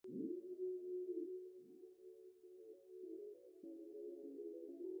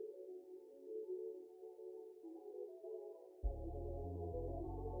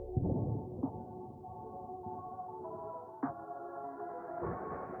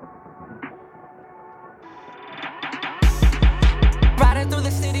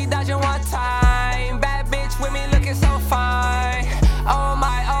city dodging one time. Bad bitch with me looking so fine. Oh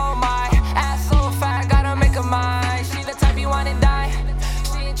my, ass so fat, gotta make her mine. She the type you wanna die.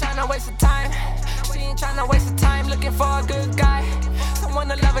 She ain't tryna waste her time. She ain't tryna waste her time looking for a good guy. Someone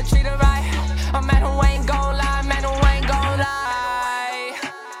to love her, treat her right. A man who ain't gon' lie, man who ain't gon' lie.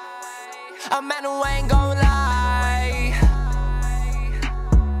 A man who ain't gon' lie.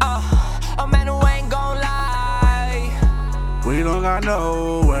 A man who ain't gon' lie. We don't got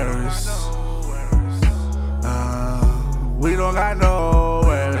no worries. We don't got no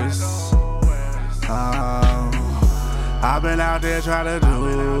worries. I've been out there trying to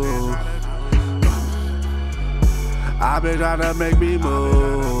do. I've been trying to make me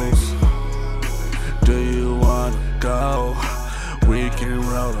moves. Do you want to go? We can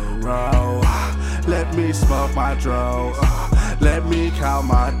roll a roll. Let me smoke my dro. Let me count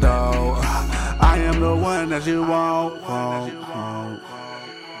my dough. I am the one that you want.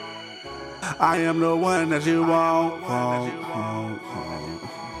 I am the one that you want.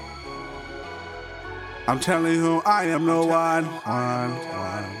 I'm telling you, I am the one.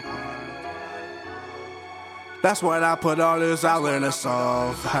 That's what I put all this out in the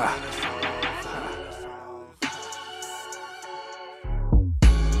song.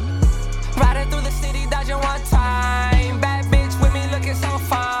 Riding through the city, dodging one time. Bad bitch with me looking so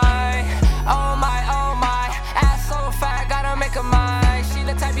fine. Oh my, ass so fat, gotta make her mine. She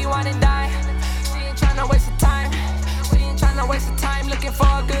the type you wanna die. She ain't tryna waste her time. She ain't tryna waste her time looking for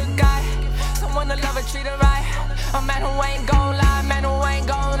a good guy. Someone to love her, treat her right. A man who ain't gon' lie, man who ain't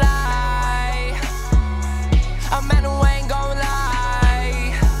gon' lie. A man who ain't gon'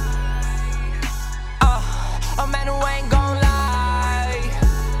 lie. A man who ain't gon' lie.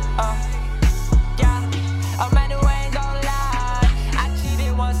 Yeah, a man who ain't gon' lie. I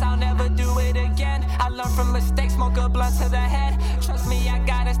cheated once, I'll never do it again. I learned from mistakes, smoke a blunt to the head. Trust me, I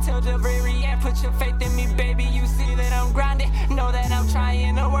got us till the very end. Put your faith in me, baby, you see that I'm grinding. Know that I'm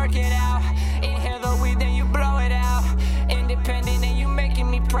trying to work it out. Inhale the weed, then you blow it out. Independent and you making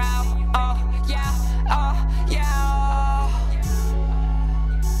me proud. Yeah, yeah,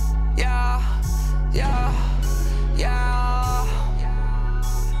 yeah, yeah, yeah,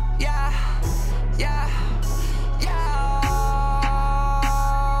 yeah, yeah, yeah.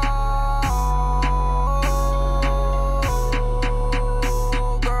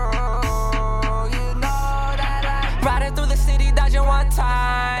 Girl, you know that I riding through the city, dodging one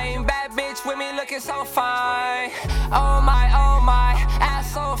time. Bad bitch with me looking so fine. Oh my,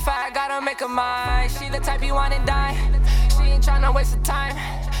 ass so fat, gotta make her mine. She the type you wanna die. She ain't tryna waste her time.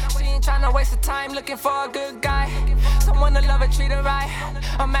 She ain't tryna waste her time looking for a good guy. Someone to love her, treat her right.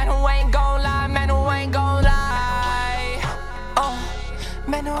 A man who ain't gon' lie, man who ain't gon' lie.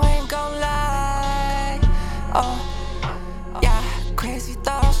 Man who ain't gon' lie. Yeah, crazy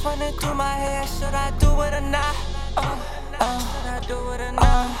thoughts running through my head. Should I do it or not? Should I do it or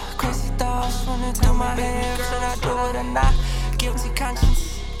not? Crazy thoughts running through my head. Should I do it or not? Guilty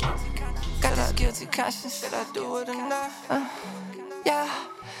conscience. Got this guilty conscience. Should I do it or not? Yeah.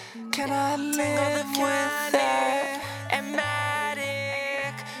 Can I live with that?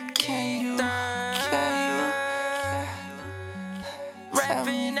 Amatic. Can you?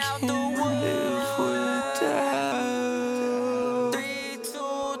 Rapping out the woods.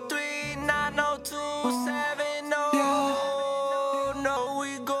 323 90270. No,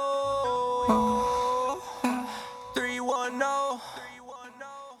 we go. 310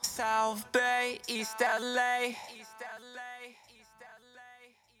 South Bay, East LA.